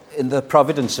in the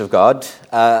providence of God,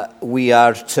 we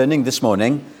are turning this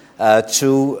morning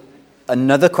to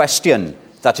another question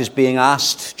that is being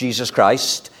asked Jesus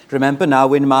Christ. Remember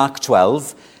now in Mark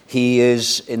 12, he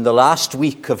is in the last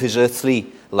week of his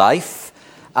earthly life,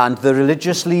 and the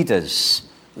religious leaders,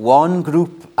 one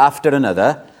group after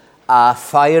another, are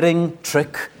firing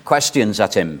trick questions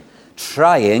at him,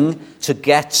 trying to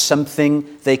get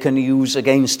something they can use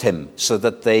against him so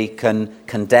that they can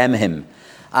condemn him.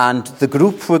 And the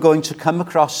group we're going to come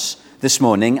across this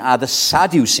morning are the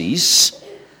Sadducees,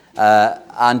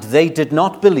 and they did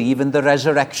not believe in the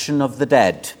resurrection of the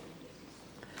dead.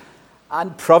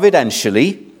 And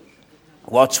providentially,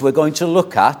 what we're going to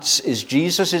look at is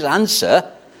Jesus' answer,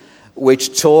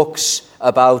 which talks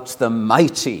about the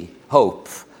mighty hope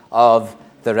of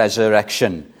the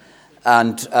resurrection.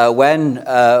 And when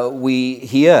we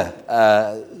hear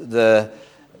the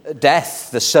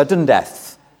sudden death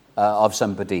of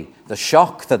somebody, the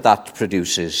shock that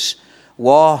produces,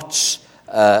 what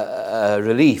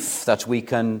relief that we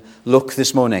can look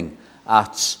this morning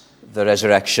at the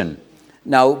resurrection.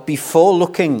 Now, before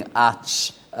looking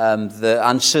at the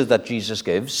answer that Jesus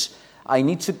gives, I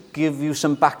need to give you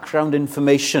some background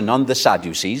information on the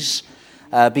Sadducees,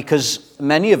 because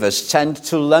many of us tend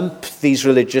to lump these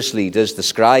religious leaders, the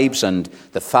scribes and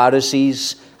the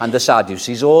Pharisees and the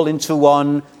Sadducees, all into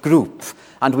one group.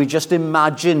 And we just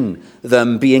imagine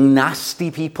them being nasty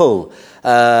people,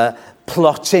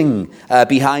 plotting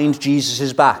behind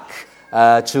Jesus' back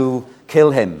to kill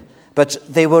him. But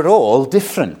they were all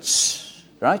different,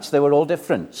 right? They were all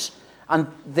different. And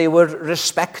they were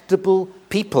respectable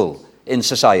people in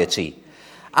society.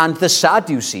 And the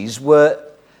Sadducees were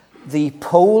the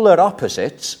polar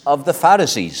opposite of the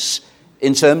Pharisees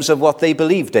in terms of what they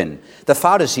believed in. The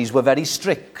Pharisees were very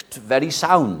strict, very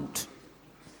sound.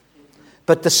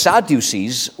 But the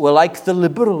Sadducees were like the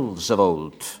liberals of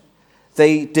old.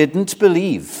 They didn't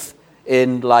believe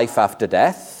in life after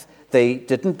death. They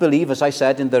didn't believe, as I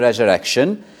said, in the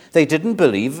resurrection. They didn't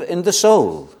believe in the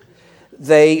soul.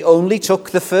 They only took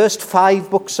the first 5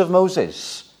 books of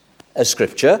Moses as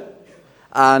scripture,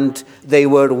 and they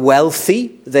were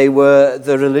wealthy. They were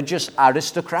the religious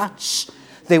aristocrats.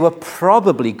 They were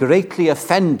probably greatly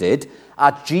offended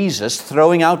at Jesus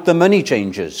throwing out the money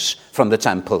changers from the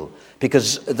temple,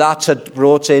 because that had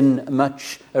brought in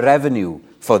much revenue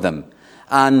for them.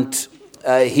 And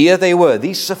here they were,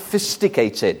 these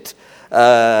sophisticated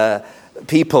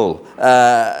people,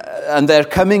 and they're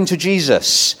coming to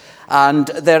Jesus, and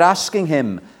they're asking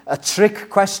him a trick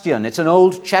question. It's an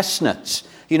old chestnut.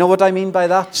 You know what I mean by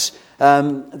that?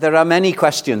 There are many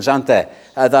questions, aren't there,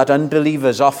 that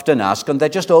unbelievers often ask, and they're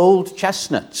just old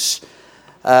chestnuts.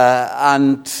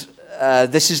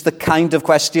 This is the kind of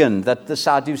question that the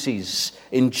Sadducees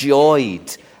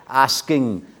enjoyed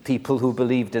asking people who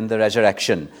believed in the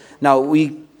resurrection. Now,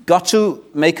 we got to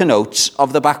make a note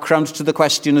of the background to the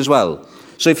question as well.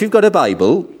 So if you've got a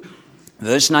Bible,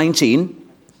 verse 19,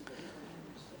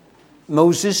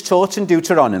 Moses taught in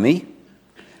Deuteronomy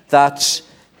that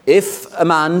if a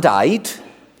man died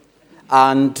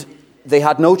and they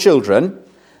had no children,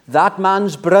 that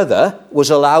man's brother was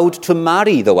allowed to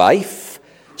marry the wife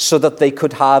so that they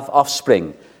could have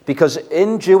offspring. Because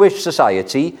in Jewish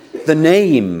society, the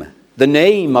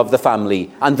name of the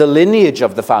family and the lineage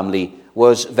of the family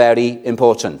was very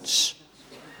important.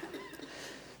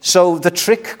 So the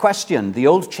trick question, the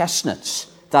old chestnut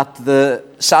that the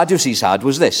Sadducees had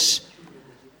was this.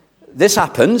 This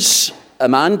happens, a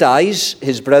man dies,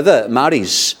 his brother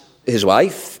marries his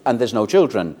wife, and there's no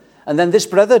children. And then this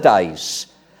brother dies.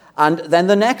 And then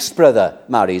the next brother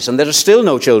marries, and there are still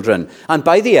no children. And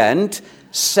by the end,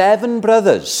 7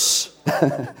 brothers.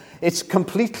 It's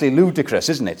completely ludicrous,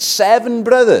 isn't it? 7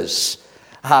 brothers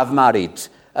have married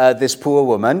this poor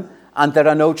woman, and there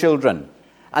are no children.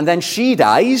 And then she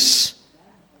dies,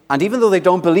 and even though they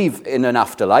don't believe in an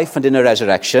afterlife and in a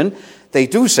resurrection, they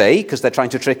do say, because they're trying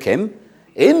to trick him,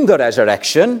 in the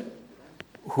resurrection,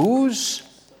 whose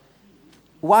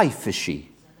wife is she?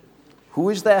 Who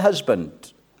is their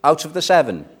husband out of the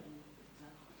 7?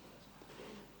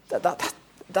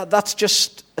 That's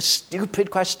just a stupid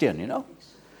question, you know.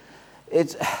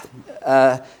 It's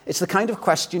the kind of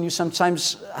question you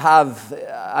sometimes have,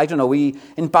 I don't know,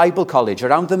 in Bible college,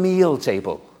 around the meal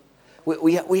table.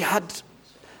 We had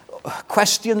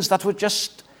questions that were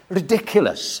just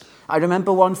ridiculous. I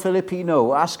remember one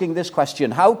Filipino asking this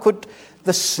question: how could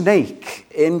the snake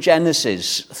in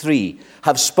Genesis 3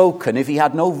 have spoken if he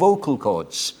had no vocal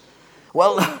cords?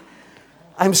 Well,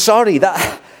 I'm sorry,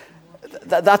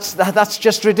 that's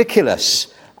just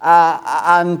ridiculous.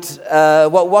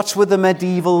 What were the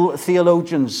medieval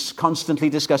theologians constantly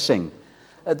discussing?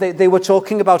 They were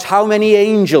talking about how many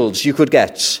angels you could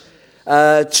get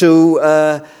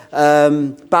to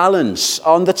balance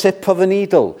on the tip of a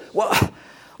needle.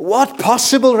 What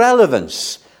possible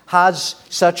relevance has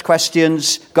such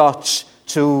questions got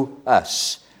to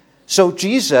us? So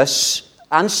Jesus,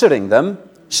 answering them,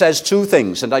 says two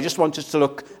things, and I just want us to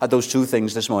look at those two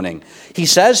things this morning. He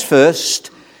says first,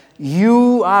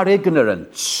 you are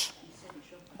ignorant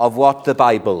of what the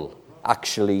Bible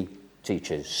actually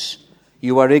teaches.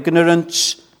 You are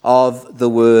ignorant of the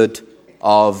Word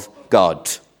of God.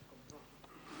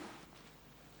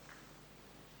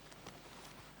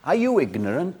 Are you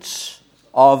ignorant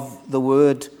of the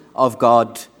Word of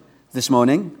God this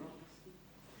morning?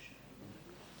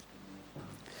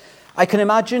 I can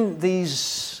imagine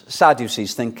these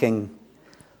Sadducees thinking,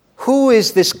 who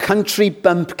is this country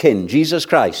bumpkin, Jesus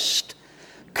Christ,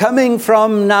 coming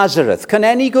from Nazareth? Can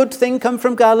any good thing come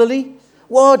from Galilee?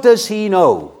 What does he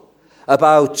know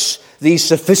about these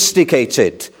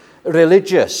sophisticated,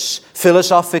 religious,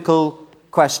 philosophical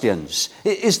questions?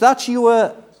 Is that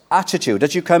your attitude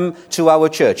as you come to our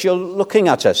church? You're looking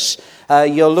at us,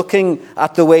 you're looking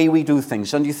at the way we do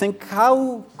things, and you think,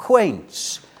 how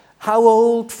quaint, how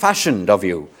old-fashioned of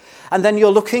you. And then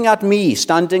you're looking at me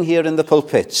standing here in the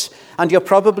pulpit, and you're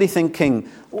probably thinking,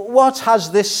 what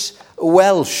has this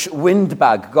Welsh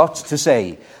windbag got to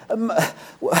say?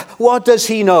 What does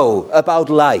he know about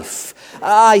life?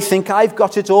 I think I've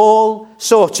got it all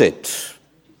sorted.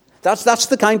 That's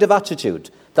the kind of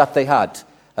attitude that they had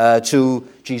to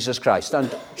Jesus Christ.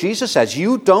 And Jesus says,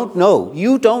 you don't know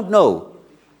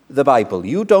the Bible.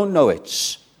 You don't know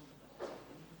it.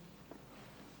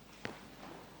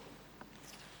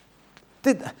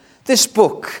 This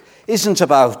book isn't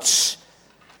about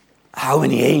how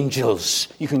many angels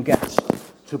you can get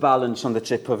to balance on the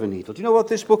tip of a needle. Do you know what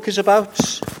this book is about?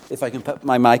 If I can put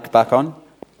my mic back on.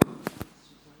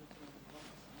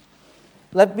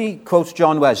 Let me quote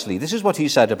John Wesley. This is what he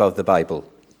said about the Bible.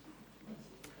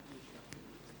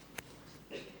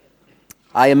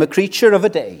 I am a creature of a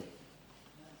day.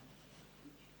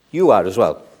 You are as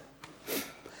well.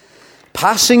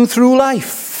 Passing through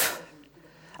life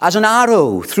as an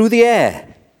arrow through the air.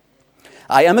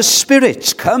 I am a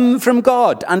spirit come from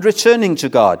God and returning to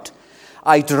God.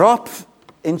 I drop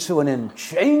into an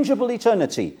unchangeable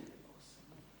eternity.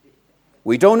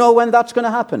 We don't know when that's going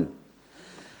to happen.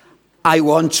 I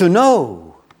want to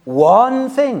know one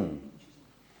thing.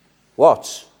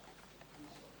 What?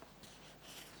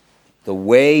 The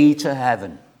way to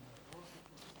heaven.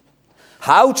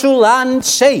 How to land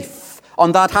safe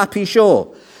on that happy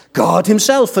shore. God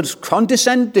himself has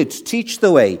condescended to teach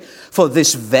the way. For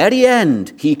this very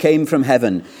end he came from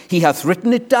heaven. He hath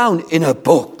written it down in a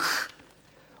book.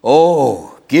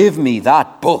 Oh, give me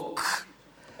that book.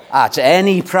 At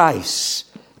any price,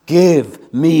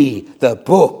 give me the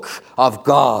book of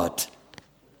God.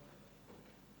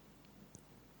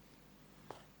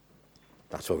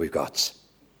 That's what we've got.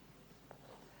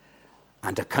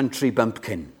 And a country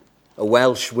bumpkin, a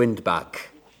Welsh windbag,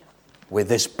 with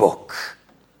this book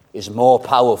is more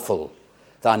powerful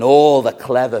than all the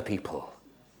clever people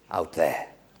out there.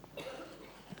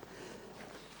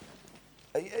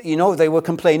 You know, they were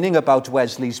complaining about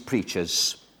Wesley's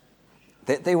preachers.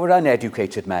 They were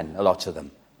uneducated men, a lot of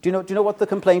them. Do you know what the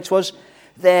complaint was?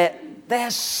 They're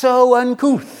so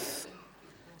uncouth.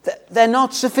 They're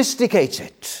not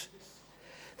sophisticated.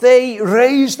 They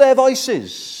raise their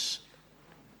voices.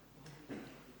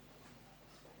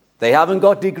 They haven't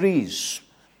got degrees.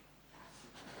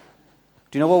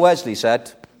 Do you know what Wesley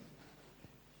said?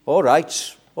 All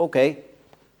right, okay.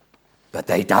 But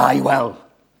they die well.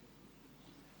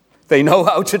 They know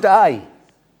how to die.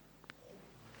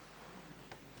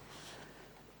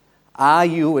 Are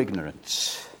you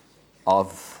ignorant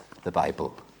of the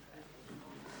Bible?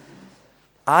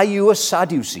 Are you a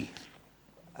Sadducee?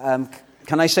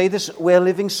 Can I say this? We're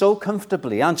living so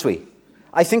comfortably, aren't we?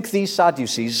 I think these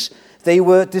Sadducees, they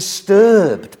were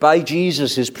disturbed by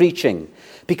Jesus' preaching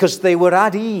because they were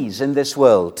at ease in this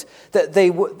world. They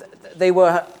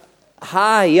were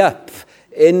high up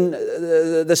in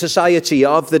the society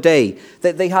of the day.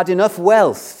 They had enough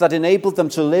wealth that enabled them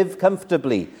to live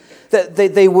comfortably.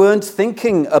 They weren't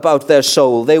thinking about their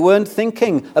soul. They weren't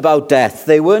thinking about death.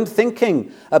 They weren't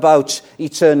thinking about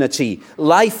eternity.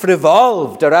 Life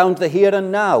revolved around the here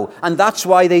and now. And that's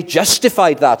why they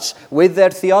justified that with their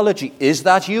theology. Is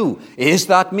that you? Is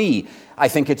that me? I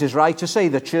think it is right to say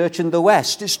the church in the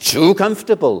West is too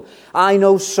comfortable. I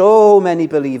know so many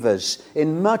believers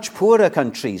in much poorer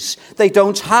countries. They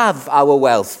don't have our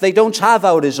wealth. They don't have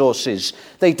our resources.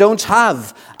 They don't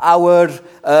have our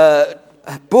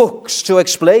books to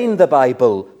explain the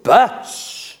Bible. But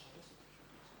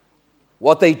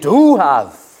What they do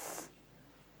have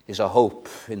is a hope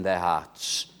in their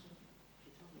hearts,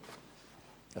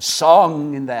 a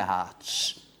song in their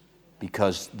hearts,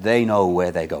 because they know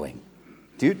where they're going.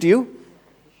 Do you?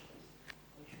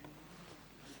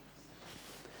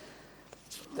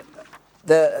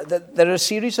 There are a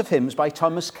series of hymns by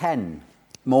Thomas Ken,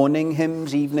 morning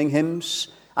hymns, evening hymns,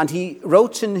 and he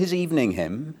wrote in his evening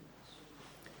hymn,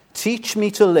 "Teach me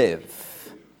to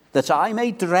live, that I may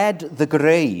dread the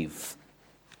grave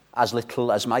as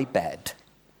little as my bed.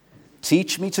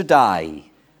 Teach me to die,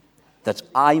 that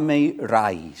I may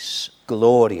rise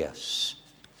glorious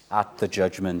at the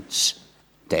judgment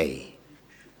day."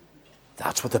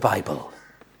 That's what the Bible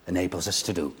enables us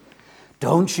to do.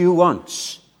 Don't you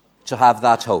want to have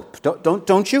that hope?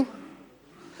 Don't you?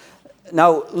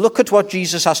 Now, look at what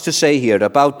Jesus has to say here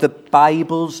about the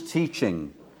Bible's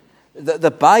teaching.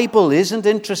 The Bible isn't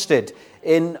interested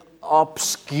in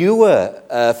obscure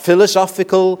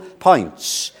philosophical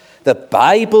points. The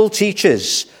Bible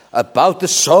teaches about the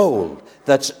soul,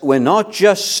 that we're not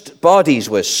just bodies,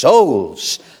 we're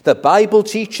souls. The Bible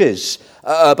teaches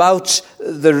about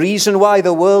the reason why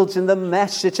the world's in the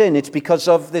mess it's in. It's because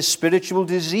of this spiritual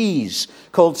disease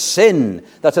called sin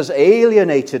that has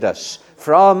alienated us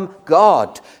from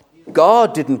God.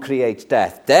 God didn't create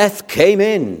death. Death came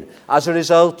in as a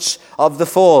result of the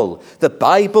fall. The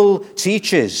Bible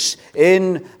teaches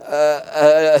in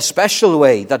a special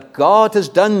way that God has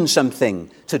done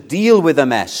something to deal with the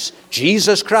mess.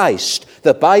 Jesus Christ.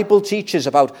 The Bible teaches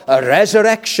about a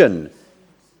resurrection.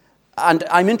 And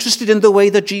I'm interested in the way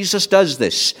that Jesus does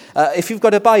this. If you've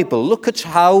got a Bible, look at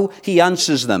how he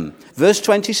answers them. Verse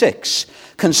 26,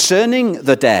 "Concerning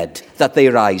the dead, that they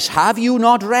rise, have you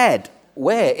not read?"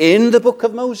 Where? In the book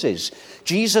of Moses.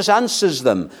 Jesus answers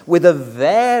them with the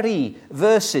very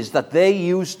verses that they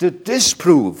used to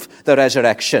disprove the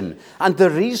resurrection. And the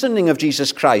reasoning of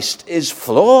Jesus Christ is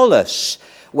flawless.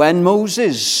 When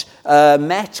Moses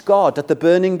met God at the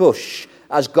burning bush,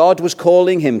 as God was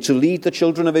calling him to lead the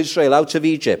children of Israel out of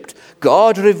Egypt,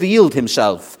 God revealed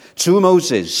himself to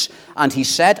Moses, and he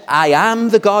said, "I am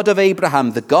the God of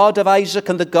Abraham, the God of Isaac,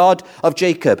 and the God of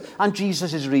Jacob." And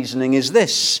Jesus' reasoning is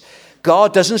this.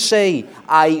 God doesn't say,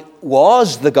 "I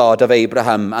was the God of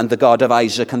Abraham and the God of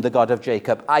Isaac and the God of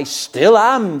Jacob. I still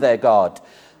am their God."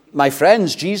 My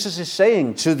friends, Jesus is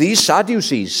saying to these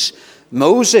Sadducees,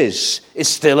 Moses is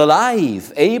still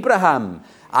alive. Abraham,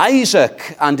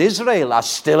 Isaac, and Israel are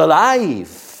still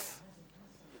alive.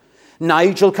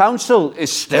 Nigel Council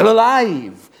is still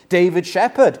alive. David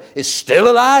Shepherd is still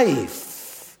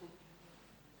alive.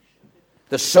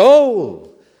 The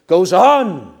soul goes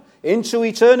on into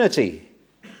eternity.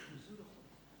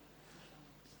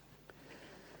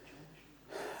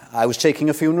 I was taking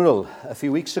a funeral a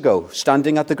few weeks ago,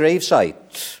 standing at the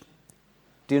gravesite.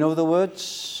 Do you know the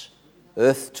words?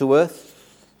 Earth to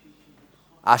earth.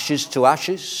 Ashes to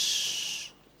ashes,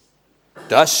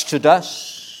 dust to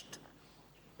dust.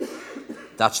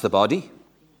 That's the body.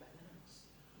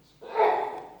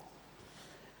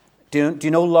 Do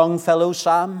you know Longfellow's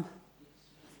psalm?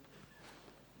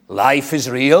 Life is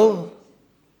real.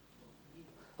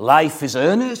 Life is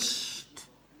earnest.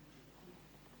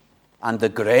 And the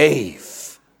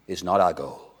grave is not our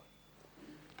goal.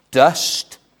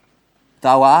 Dust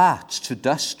thou art, to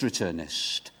dust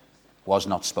returnest, was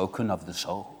not spoken of the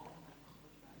soul.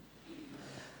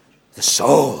 The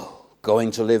soul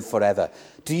going to live forever.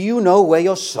 Do you know where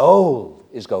your soul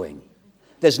is going?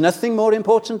 There's nothing more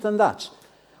important than that.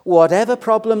 Whatever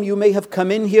problem you may have come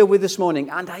in here with this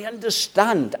morning, and I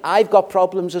understand, I've got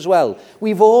problems as well.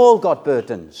 We've all got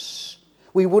burdens.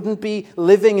 We wouldn't be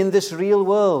living in this real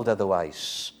world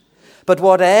otherwise. But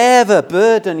whatever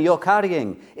burden you're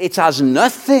carrying, it has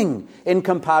nothing in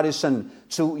comparison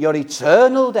to your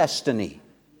eternal destiny.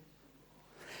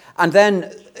 And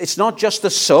then it's not just the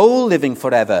soul living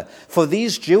forever. For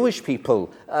these Jewish people,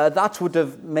 that would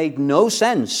have made no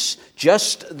sense.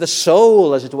 Just the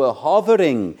soul, as it were,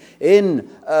 hovering in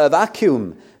a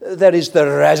vacuum. There is the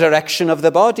resurrection of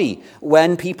the body.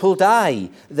 When people die,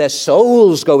 their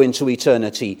souls go into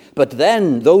eternity. But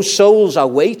then those souls are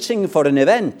waiting for an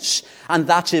event. And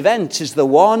that event is the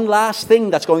one last thing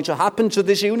that's going to happen to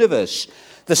this universe.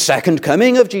 The second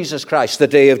coming of Jesus Christ, the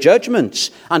day of judgment.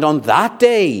 And on that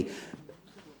day,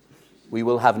 we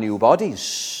will have new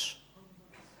bodies.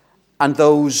 And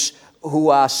those who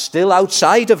are still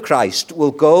outside of Christ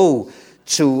will go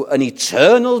to an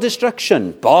eternal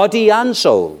destruction, body and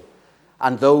soul.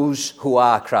 And those who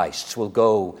are Christ's will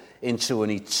go into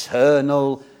an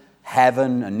eternal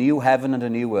heaven, a new heaven and a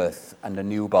new earth, and a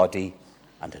new body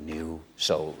and a new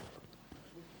soul.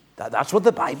 That's what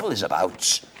the Bible is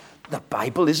about. The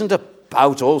Bible isn't a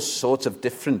about all sorts of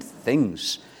different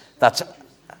things that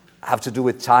have to do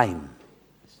with time,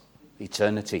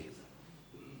 eternity,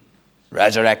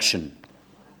 resurrection,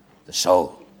 the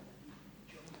soul.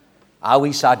 Are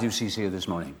we Sadducees here this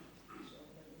morning?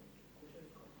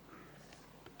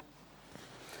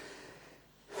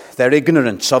 They're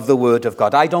ignorant of the Word of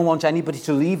God. I don't want anybody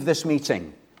to leave this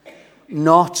meeting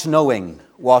not knowing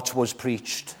what was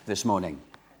preached this morning.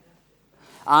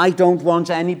 I don't want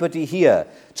anybody here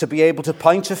to be able to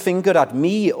point a finger at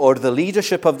me or the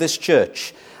leadership of this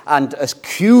church and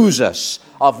accuse us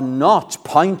of not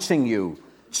pointing you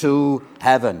to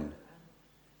heaven.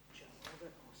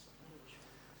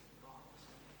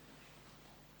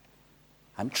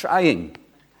 I'm trying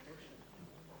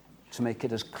to make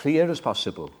it as clear as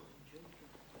possible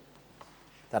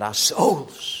that our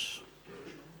souls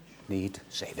need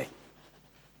saving.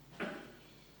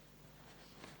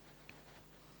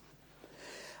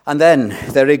 And then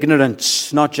their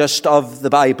ignorance, not just of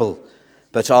the Bible,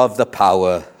 but of the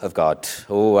power of God.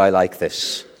 Oh, I like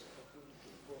this.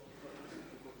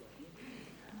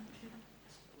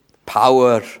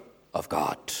 Power of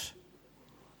God.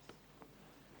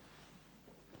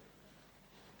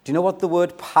 Do you know what the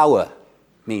word power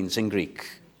means in Greek?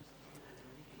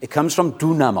 It comes from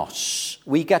dunamos.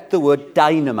 We get the word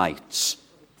dynamite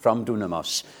from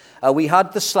dunamos. We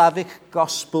had the Slavic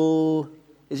Gospel,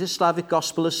 is it Slavic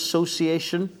Gospel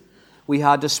Association? We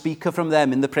had a speaker from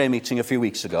them in the prayer meeting a few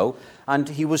weeks ago, and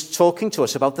he was talking to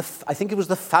us about I think it was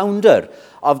the founder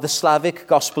of the Slavic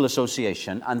Gospel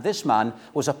Association, and this man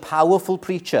was a powerful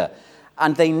preacher,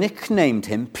 and they nicknamed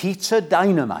him Peter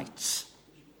Dynamite.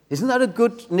 Isn't that a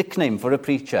good nickname for a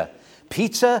preacher?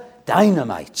 Peter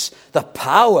Dynamite. The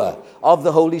power of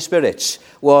the Holy Spirit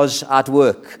was at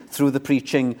work through the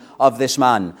preaching of this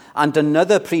man. And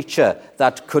another preacher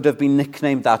that could have been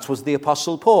nicknamed that was the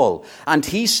Apostle Paul. And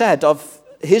he said of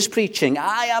his preaching,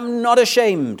 I am not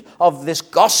ashamed of this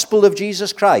gospel of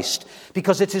Jesus Christ,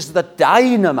 because it is the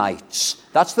dynamite,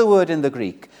 that's the word in the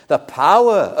Greek, the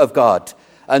power of God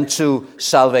unto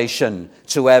salvation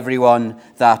to everyone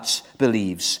that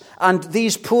believes. And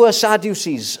these poor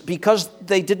Sadducees, because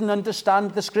they didn't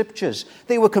understand the scriptures,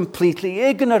 they were completely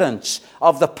ignorant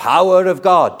of the power of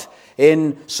God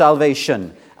in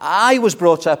salvation. I was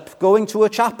brought up going to a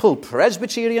chapel,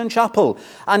 Presbyterian chapel,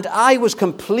 and I was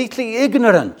completely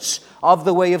ignorant of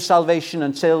the way of salvation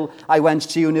until I went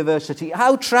to university.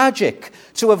 How tragic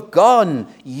to have gone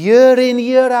year in,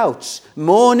 year out,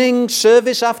 morning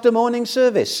service after morning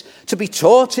service, to be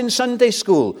taught in Sunday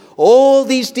school all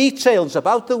these details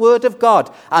about the Word of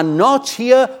God and not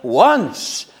hear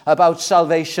once about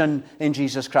salvation in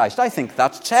Jesus Christ. I think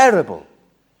that's terrible.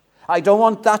 I don't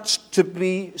want that to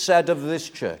be said of this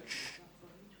church.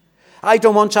 I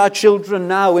don't want our children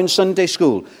now in Sunday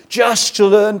school just to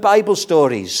learn Bible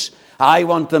stories. I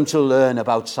want them to learn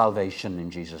about salvation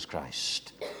in Jesus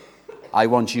Christ. I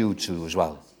want you to as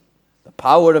well. The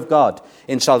power of God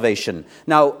in salvation.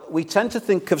 Now, we tend to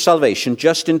think of salvation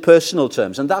just in personal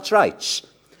terms, and that's right.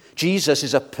 Jesus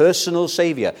is a personal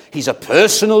Savior. He's a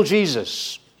personal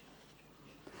Jesus.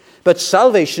 But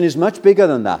salvation is much bigger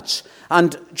than that.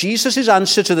 And Jesus'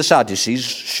 answer to the Sadducees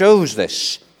shows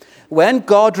this. When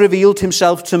God revealed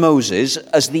himself to Moses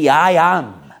as the I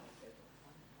am,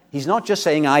 he's not just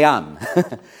saying I am.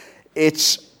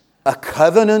 It's a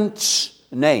covenant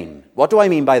name. What do I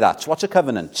mean by that? What's a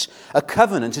covenant? A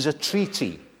covenant is a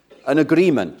treaty, an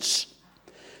agreement.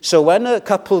 So when a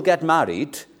couple get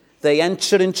married, they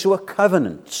enter into a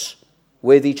covenant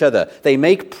with each other. They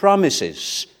make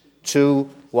promises to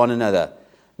one another.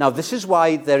 Now, this is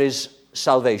why there is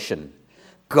salvation.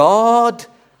 God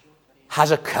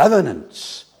has a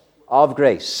covenant of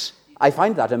grace. I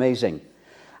find that amazing.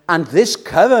 And this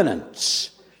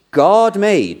covenant God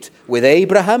made with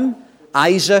Abraham,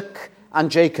 Isaac,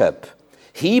 and Jacob.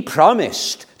 He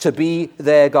promised to be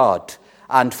their God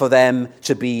and for them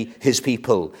to be his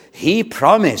people. He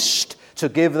promised to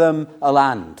give them a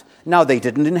land. Now, they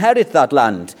didn't inherit that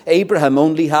land. Abraham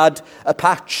only had a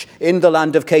patch in the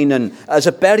land of Canaan as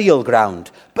a burial ground.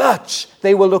 But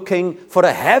they were looking for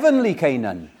a heavenly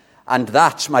Canaan. And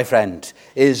that, my friend,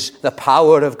 is the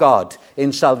power of God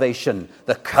in salvation,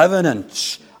 the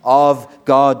covenant of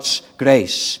God's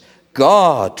grace.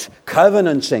 God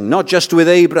covenanting, not just with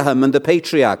Abraham and the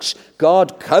patriarchs,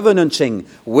 God covenanting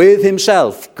with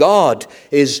himself. God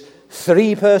is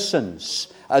three persons,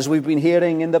 as we've been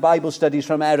hearing in the Bible studies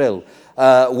from Errol.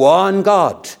 One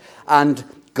God, and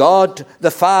God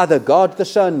the Father, God the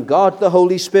Son, God the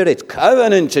Holy Spirit,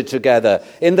 covenanted together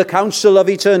in the council of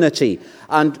eternity.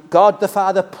 And God the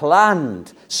Father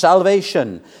planned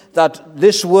salvation, that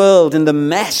this world in the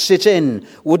mess it's in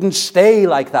wouldn't stay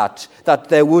like that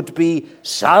there would be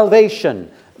salvation.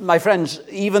 My friends,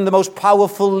 even the most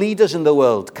powerful leaders in the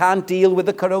world can't deal with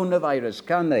the coronavirus,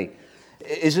 can they?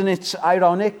 Isn't it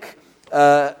ironic?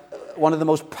 One of the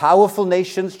most powerful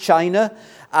nations, China,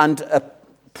 and a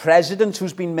president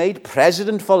who's been made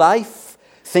president for life,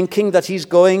 thinking that he's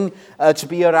going to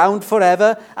be around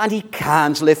forever, and he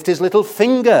can't lift his little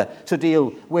finger to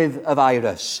deal with a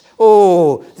virus.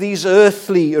 Oh, these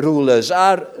earthly rulers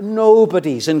are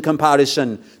nobodies in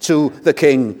comparison to the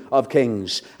King of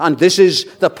Kings. And this is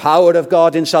the power of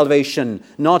God in salvation,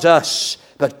 not us,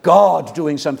 but God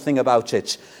doing something about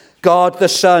it. God the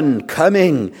Son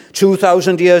coming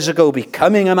 2,000 years ago,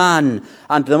 becoming a man.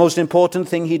 And the most important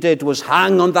thing he did was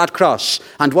hang on that cross.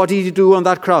 And what did he do on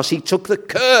that cross? He took the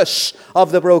curse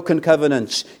of the broken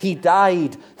covenants. He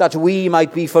died that we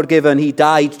might be forgiven. He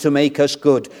died to make us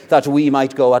good, that we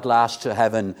might go at last to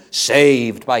heaven,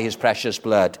 saved by his precious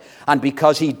blood. And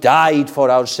because he died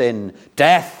for our sin,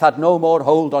 death had no more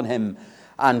hold on him.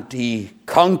 And he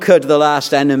conquered the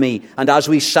last enemy. And as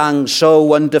we sang so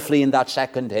wonderfully in that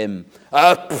second hymn,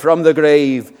 up from the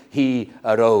grave he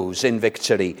arose in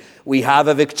victory. We have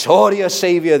a victorious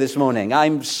Saviour this morning.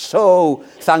 I'm so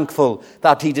thankful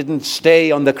that he didn't stay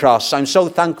on the cross. I'm so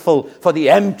thankful for the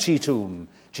empty tomb.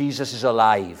 Jesus is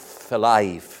alive,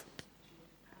 alive.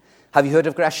 Have you heard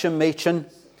of Gresham Machen?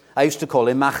 I used to call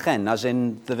him Machen, as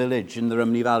in the village in the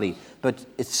Rhymney Valley. But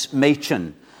it's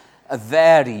Machen. A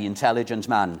very intelligent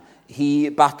man. He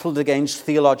battled against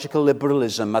theological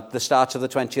liberalism at the start of the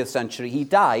 20th century. He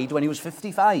died when he was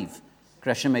 55.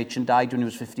 Gresham Machen died when he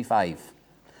was 55.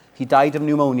 He died of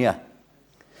pneumonia.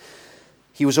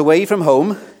 He was away from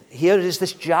home. Here is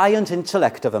this giant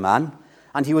intellect of a man,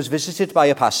 and he was visited by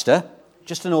a pastor,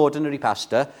 just an ordinary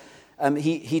pastor.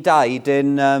 He died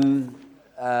in,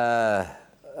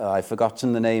 I've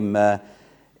forgotten the name.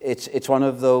 It's one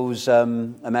of those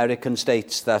American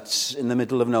states that's in the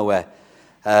middle of nowhere.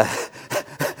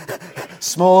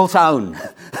 Small town.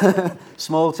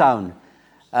 Small town.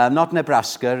 Not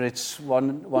Nebraska, it's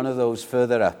one of those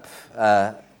further up.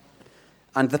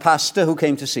 And the pastor who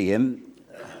came to see him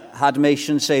had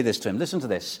Machen say this to him. Listen to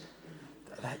this.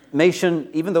 Machen,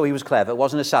 even though he was clever,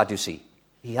 wasn't a Sadducee.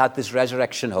 He had this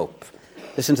resurrection hope.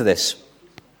 Listen to this.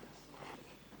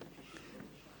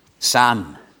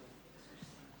 Sam,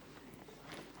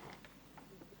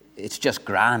 it's just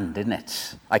grand, isn't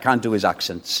it? I can't do his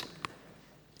accents.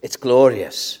 It's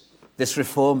glorious. This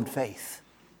reformed faith.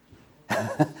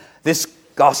 This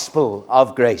gospel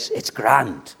of grace. It's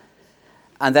grand.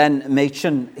 And then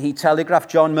Machen, he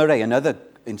telegraphed John Murray, another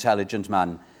intelligent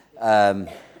man.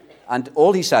 And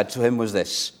all he said to him was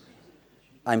this: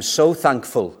 I'm so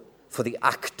thankful for the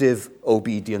active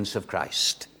obedience of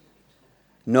Christ.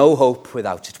 No hope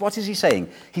without it. What is he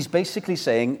saying? He's basically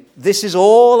saying, this is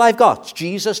all I've got.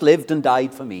 Jesus lived and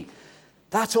died for me.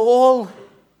 That's all.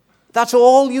 That's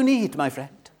all you need, my friend.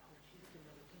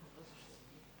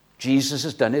 Jesus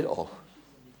has done it all.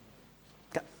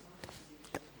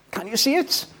 Can you see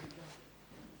it?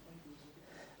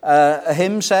 A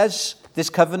hymn says, this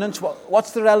covenant,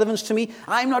 what's the relevance to me?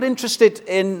 I'm not interested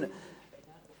in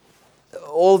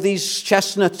all these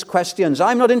chestnut questions.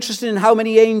 I'm not interested in how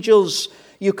many angels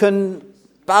you can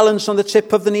balance on the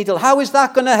tip of the needle. How is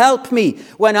that going to help me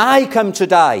when I come to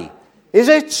die? Is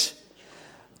it?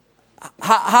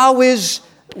 How is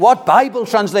what Bible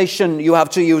translation you have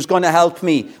to use going to help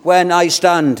me when I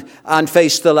stand and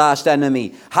face the last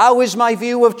enemy? How is my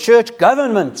view of church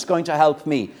government going to help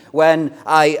me when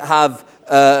I have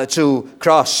to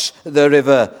cross the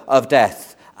river of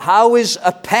death? How is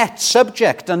a pet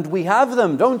subject, and we have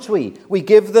them, don't we? We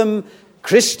give them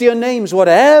Christian names,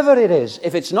 whatever it is.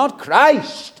 If it's not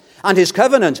Christ and his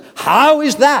covenant, how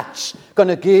is that going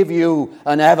to give you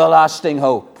an everlasting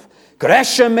hope?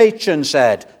 Gresham Machen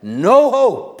said, no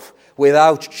hope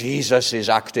without Jesus'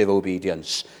 active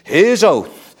obedience, his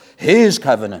oath, his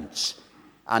covenants,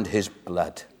 and his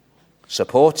blood.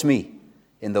 Support me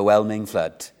in the whelming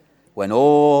flood when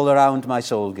all around my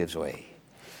soul gives way.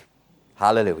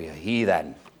 Hallelujah. He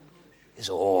then is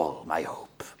all my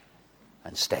hope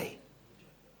and stay.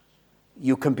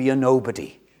 You can be a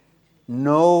nobody,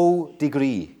 no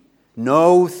degree,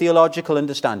 no theological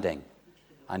understanding.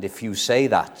 And if you say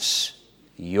that,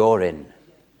 you're in.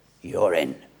 You're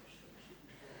in.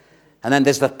 And then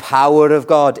there's the power of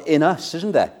God in us,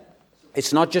 isn't there?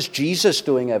 It's not just Jesus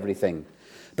doing everything,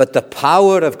 but the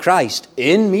power of Christ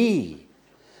in me.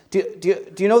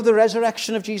 Do you know the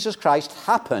resurrection of Jesus Christ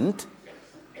happened?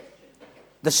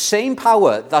 The same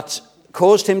power that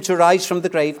caused him to rise from the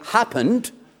grave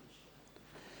happened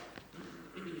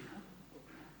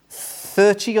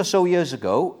 30 or so years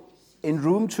ago in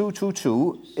room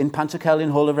 222 in Pantycelyn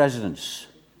Hall of Residence.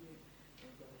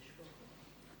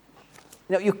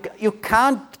 You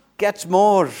can't get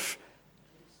more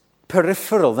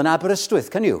peripheral than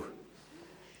Aberystwyth, can you?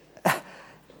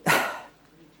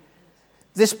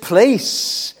 This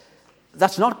place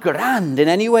that's not grand in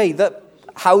any way. The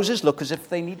houses look as if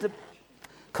they need a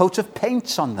coat of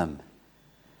paint on them.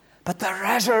 But the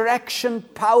resurrection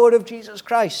power of Jesus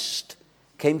Christ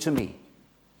came to me,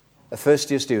 a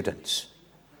first-year student.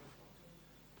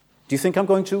 Do you think I'm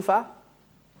going too far?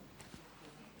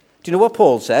 Do you know what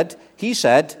Paul said? He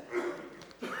said,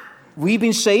 we've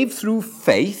been saved through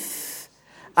faith,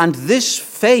 and this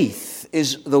faith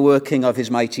is the working of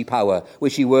his mighty power,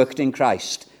 which he worked in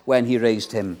Christ when he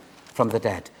raised him from the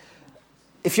dead.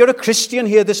 If you're a Christian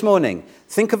here this morning,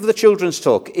 think of the children's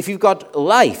talk. If you've got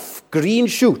life, green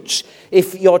shoots,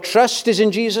 if your trust is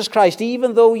in Jesus Christ,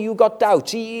 even though you got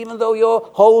doubts, even though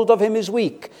your hold of him is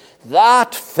weak,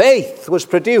 that faith was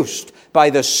produced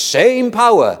by the same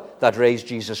power that raised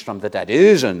Jesus from the dead.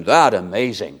 Isn't that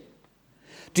amazing?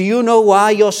 Do you know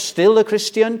why you're still a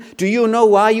Christian? Do you know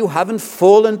why you haven't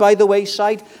fallen by the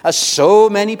wayside, as so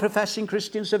many professing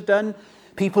Christians have done?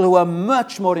 People who are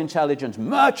much more intelligent,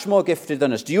 much more gifted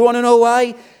than us. Do you want to know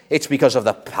why? It's because of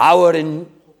the power in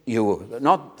you.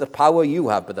 Not the power you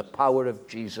have, but the power of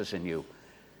Jesus in you.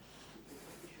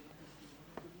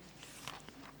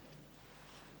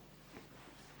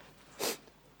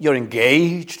 You're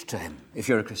engaged to him if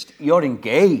you're a Christian. You're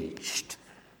engaged.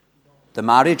 The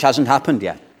marriage hasn't happened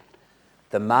yet.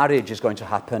 The marriage is going to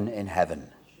happen in heaven.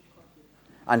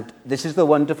 And this is the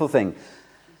wonderful thing.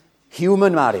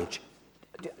 Human marriage.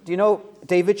 Do you know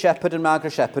David Shepherd and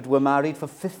Margaret Shepherd were married for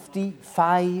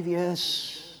 55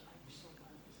 years?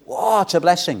 What a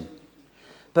blessing.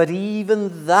 But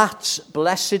even that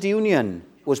blessed union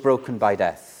was broken by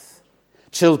death.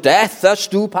 Till death us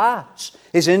do part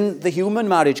is in the human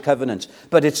marriage covenant,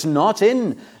 but it's not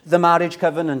in the marriage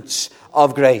covenant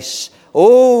of grace.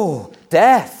 Oh,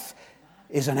 death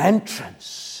is an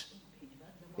entrance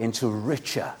into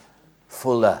richer,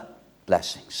 fuller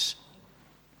blessings.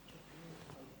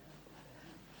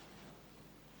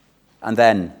 And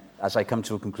then, as I come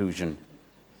to a conclusion,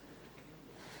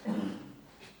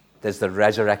 there's the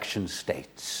resurrection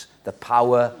states, the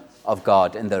power of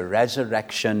God in the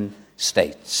resurrection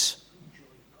states.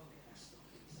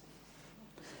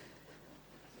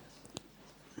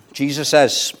 Jesus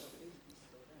says,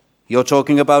 you're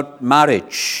talking about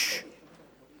marriage.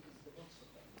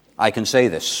 I can say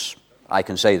this.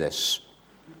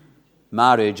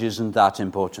 Marriage isn't that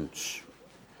important.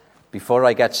 Before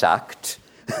I get sacked,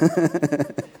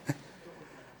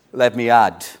 let me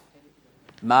add,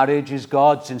 marriage is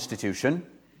God's institution,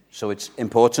 so it's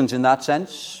important in that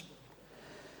sense.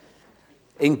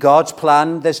 In God's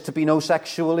plan, there's to be no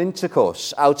sexual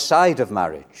intercourse outside of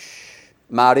marriage.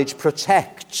 Marriage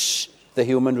protects the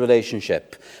human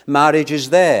relationship. Marriage is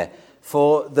there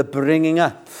for the bringing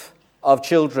up of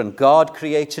children. God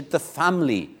created the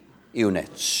family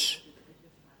units.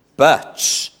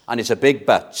 But, and it's a big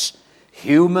but,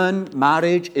 human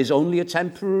marriage is only a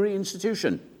temporary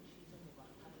institution.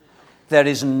 There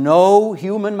is no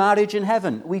human marriage in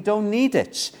heaven. We don't need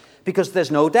it because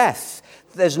there's no death.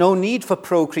 There's no need for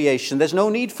procreation. There's no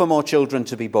need for more children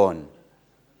to be born.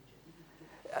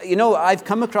 You know, I've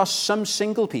come across some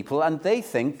single people and they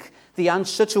think the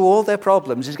answer to all their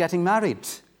problems is getting married.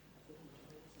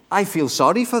 I feel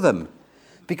sorry for them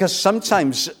because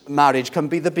sometimes marriage can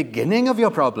be the beginning of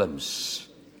your problems.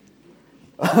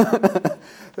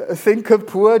 Think of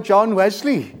poor John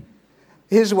Wesley.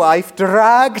 His wife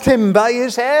dragged him by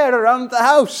his hair around the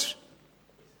house.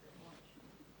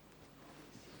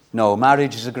 No,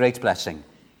 marriage is a great blessing.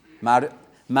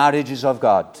 Marriage is of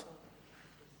God.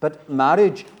 But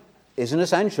marriage isn't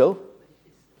essential.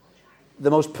 The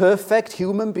most perfect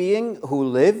human being who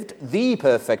lived, the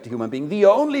perfect human being, the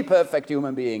only perfect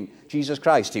human being, Jesus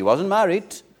Christ, he wasn't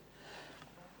married.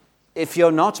 If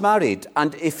you're not married,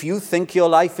 and if you think your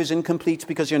life is incomplete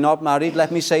because you're not married,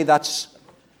 let me say that's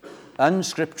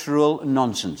unscriptural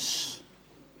nonsense.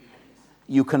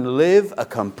 You can live a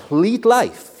complete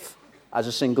life as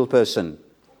a single person.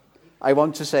 I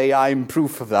want to say I'm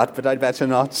proof of that, but I'd better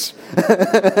not.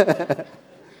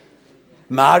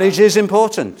 Marriage is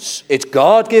important. It's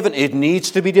God-given. It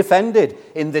needs to be defended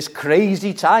in this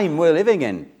crazy time we're living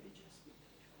in.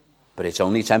 But it's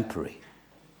only temporary.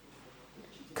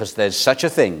 Because there's such a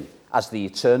thing as the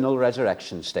eternal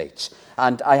resurrection state.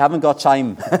 And I haven't got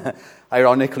time,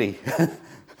 ironically,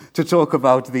 to talk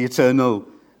about the eternal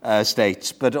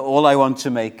state. But all I want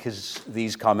to make is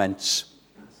these comments.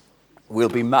 will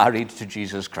be married to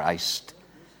Jesus Christ.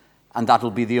 And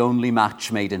that'll be the only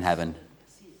match made in heaven.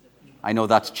 I know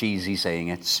that's cheesy saying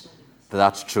it, but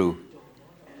that's true.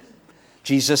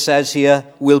 Jesus says here,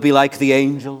 we'll be like the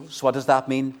angels. What does that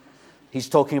mean? He's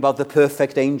talking about the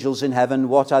perfect angels in heaven.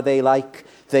 What are they like?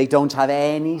 They don't have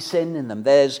any sin in them.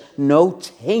 There's no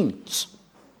taint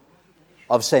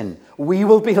of sin. We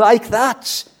will be like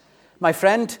that. My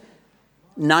friend,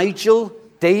 Nigel,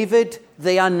 David,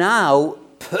 they are now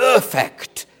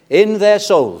perfect in their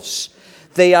souls.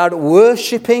 They are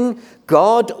worshipping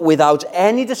God without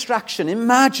any distraction.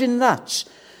 Imagine that.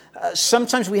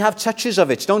 Sometimes we have touches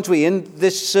of it, don't we, in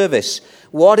this service?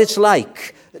 What it's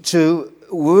like to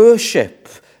worship,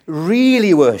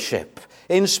 really worship,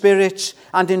 in spirit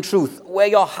and in truth, where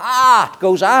your heart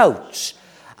goes out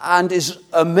and is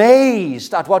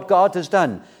amazed at what God has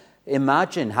done.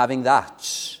 Imagine having that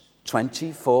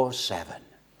 24/7.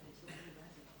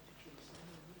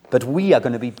 But we are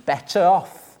going to be better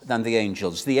off than the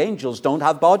angels. The angels don't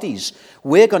have bodies.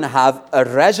 We're going to have a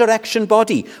resurrection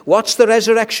body. What's the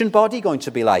resurrection body going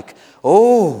to be like?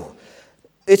 Oh,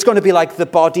 it's going to be like the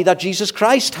body that Jesus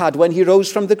Christ had when he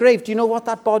rose from the grave. Do you know what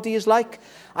that body is like?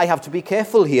 I have to be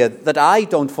careful here that I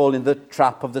don't fall in the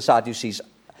trap of the Sadducees.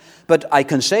 But I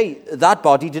can say that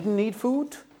body didn't need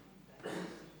food.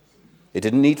 It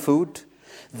didn't need food.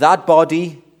 That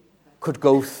body could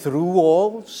go through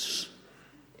walls.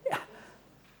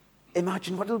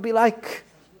 Imagine what it'll be like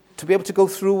to be able to go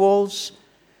through walls.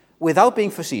 Without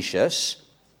being facetious,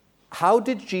 how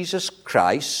did Jesus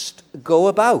Christ go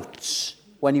about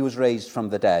when he was raised from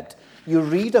the dead? You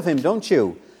read of him, don't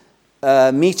you?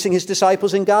 Meeting his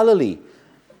disciples in Galilee,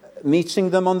 meeting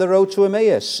them on the road to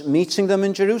Emmaus, meeting them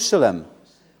in Jerusalem.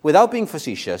 Without being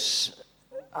facetious,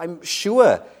 I'm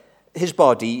sure his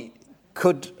body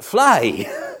could fly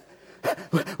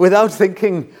without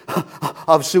thinking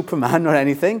of Superman or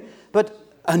anything. But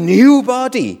a new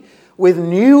body with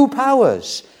new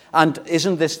powers. And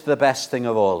isn't this the best thing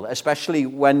of all? Especially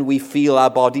when we feel our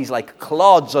bodies like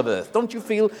clods of earth. Don't you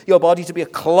feel your body to be a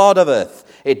clod of earth?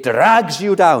 It drags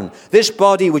you down. This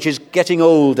body which is getting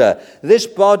older. This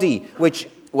body which,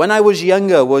 when I was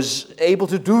younger, was able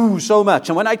to do so much.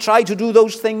 And when I try to do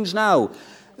those things now,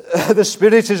 the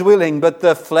spirit is willing, but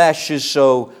the flesh is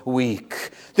so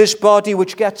weak. This body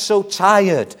which gets so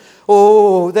tired.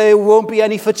 Oh, there won't be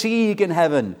any fatigue in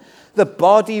heaven. The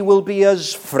body will be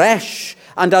as fresh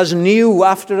and as new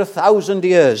after 1,000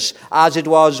 years as it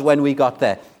was when we got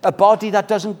there. A body that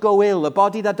doesn't go ill, a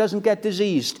body that doesn't get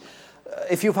diseased.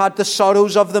 If you've had the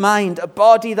sorrows of the mind, a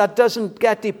body that doesn't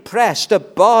get depressed, a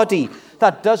body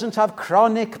that doesn't have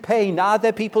chronic pain. Are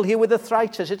there people here with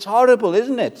arthritis? It's horrible,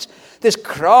 isn't it? This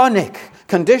chronic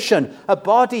condition, a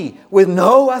body with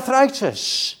no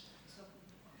arthritis.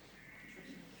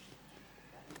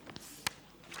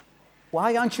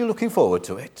 Why aren't you looking forward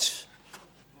to it?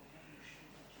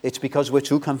 It's because we're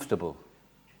too comfortable.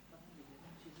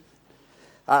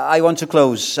 I want to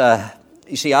close.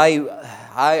 You see,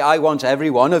 I want every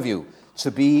one of you to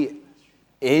be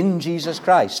in Jesus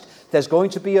Christ. There's going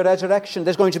to be a resurrection.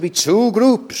 There's going to be two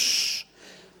groups.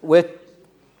 We're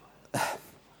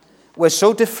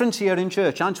so different here in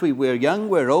church, aren't we? We're young,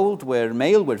 we're old, we're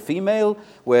male, we're female,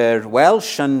 we're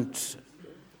Welsh and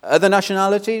other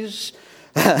nationalities.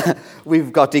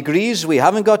 We've got degrees, we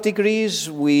haven't got degrees.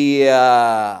 We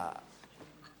are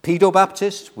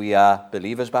pedo-Baptists, we are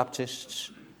believers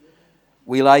Baptists.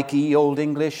 We like Old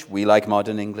English, we like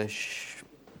modern English.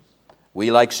 We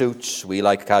like suits, we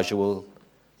like casual.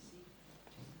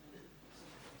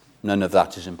 None of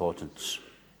that is important.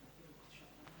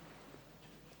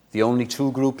 The only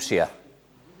two groups here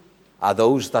are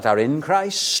those that are in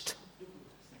Christ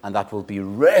and that will be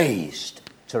raised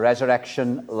to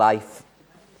resurrection life,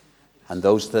 and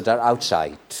those that are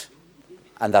outside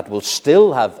and that will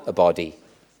still have a body,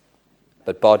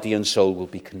 but body and soul will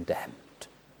be condemned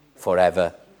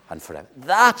forever and forever.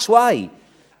 That's why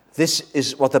this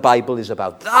is what the Bible is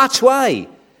about. That's why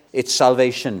it's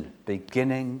salvation,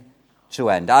 beginning to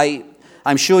end.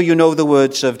 I'm sure you know the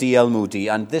words of D.L. Moody,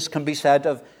 and this can be said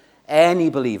of any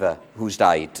believer who's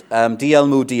died. D.L.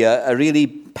 Moody, a really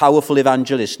powerful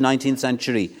evangelist, 19th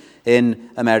century in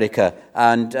America,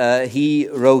 and he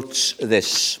wrote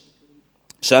this: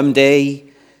 "Someday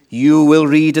you will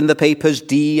read in the papers,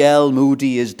 D.L.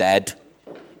 Moody is dead.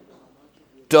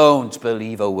 Don't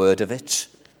believe a word of it.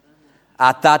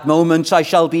 At that moment I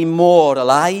shall be more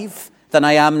alive than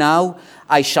I am now.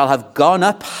 I shall have gone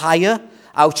up higher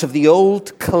out of the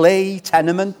old clay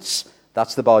tenements,"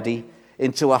 that's the body,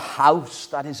 "into a house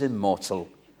that is immortal.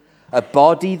 a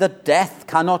body that death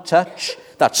cannot touch,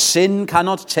 that sin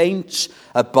cannot taint,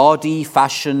 a body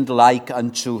fashioned like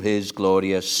unto his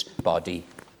glorious body.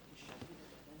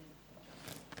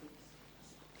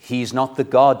 He is not the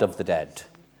God of the dead,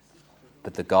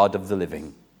 but the God of the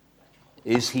living.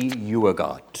 Is he your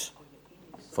God?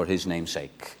 For his name's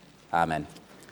sake. Amen.